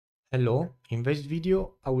Hello, in this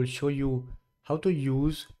video I will show you how to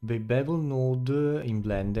use the bevel node in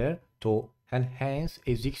Blender to enhance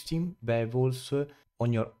existing bevels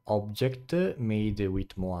on your object made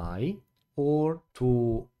with MoI or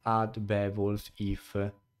to add bevels if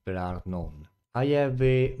there are none. I have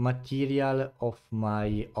a material of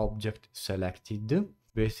my object selected.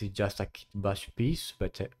 This is just a kit bash piece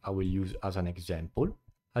that I will use as an example.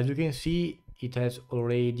 As you can see, it has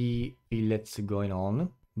already fillets going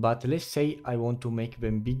on. But let's say I want to make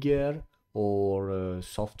them bigger or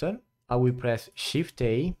softer. I will press Shift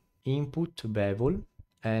A, input bevel,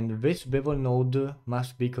 and this bevel node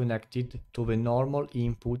must be connected to the normal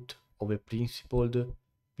input of a principled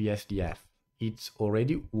BSDF. It's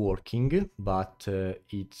already working, but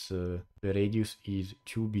the radius is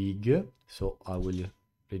too big, so I will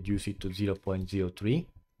reduce it to 0.03.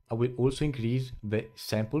 I will also increase the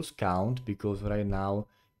samples count because right now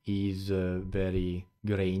is very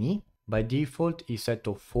grainy. By default is set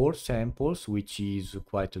to 4 samples, which is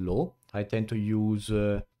quite low. I tend to use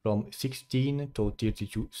from 16 to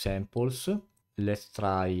 32 samples. Let's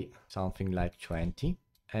try something like 20.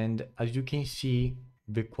 And as you can see,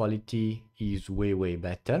 the quality is way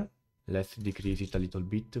better. Let's decrease it a little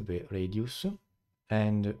bit, the radius.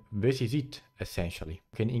 And this is it, essentially.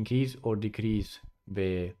 You can increase or decrease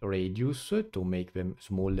the radius to make them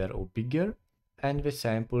smaller or bigger. And the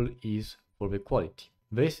sample is for the quality.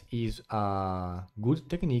 This is a good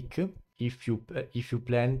technique if you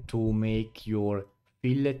plan to make your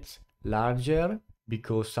fillets larger,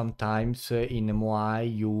 because sometimes in MoI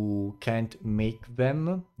you can't make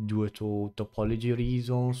them due to topology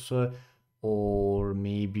reasons, or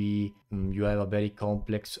maybe you have a very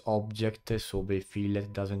complex object so the fillet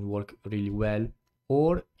doesn't work really well.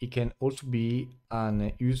 Or it can also be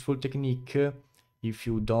an useful technique if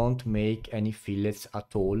you don't make any fillets at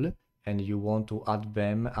all and you want to add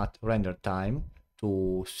them at render time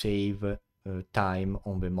to save time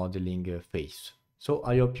on the modeling phase. So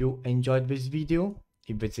I hope you enjoyed this video.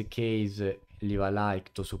 If that's the case, leave a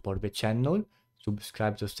like to support the channel,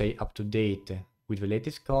 subscribe to stay up to date with the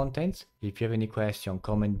latest contents. If you have any question,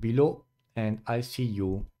 comment below, and I'll see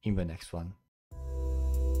you in the next one.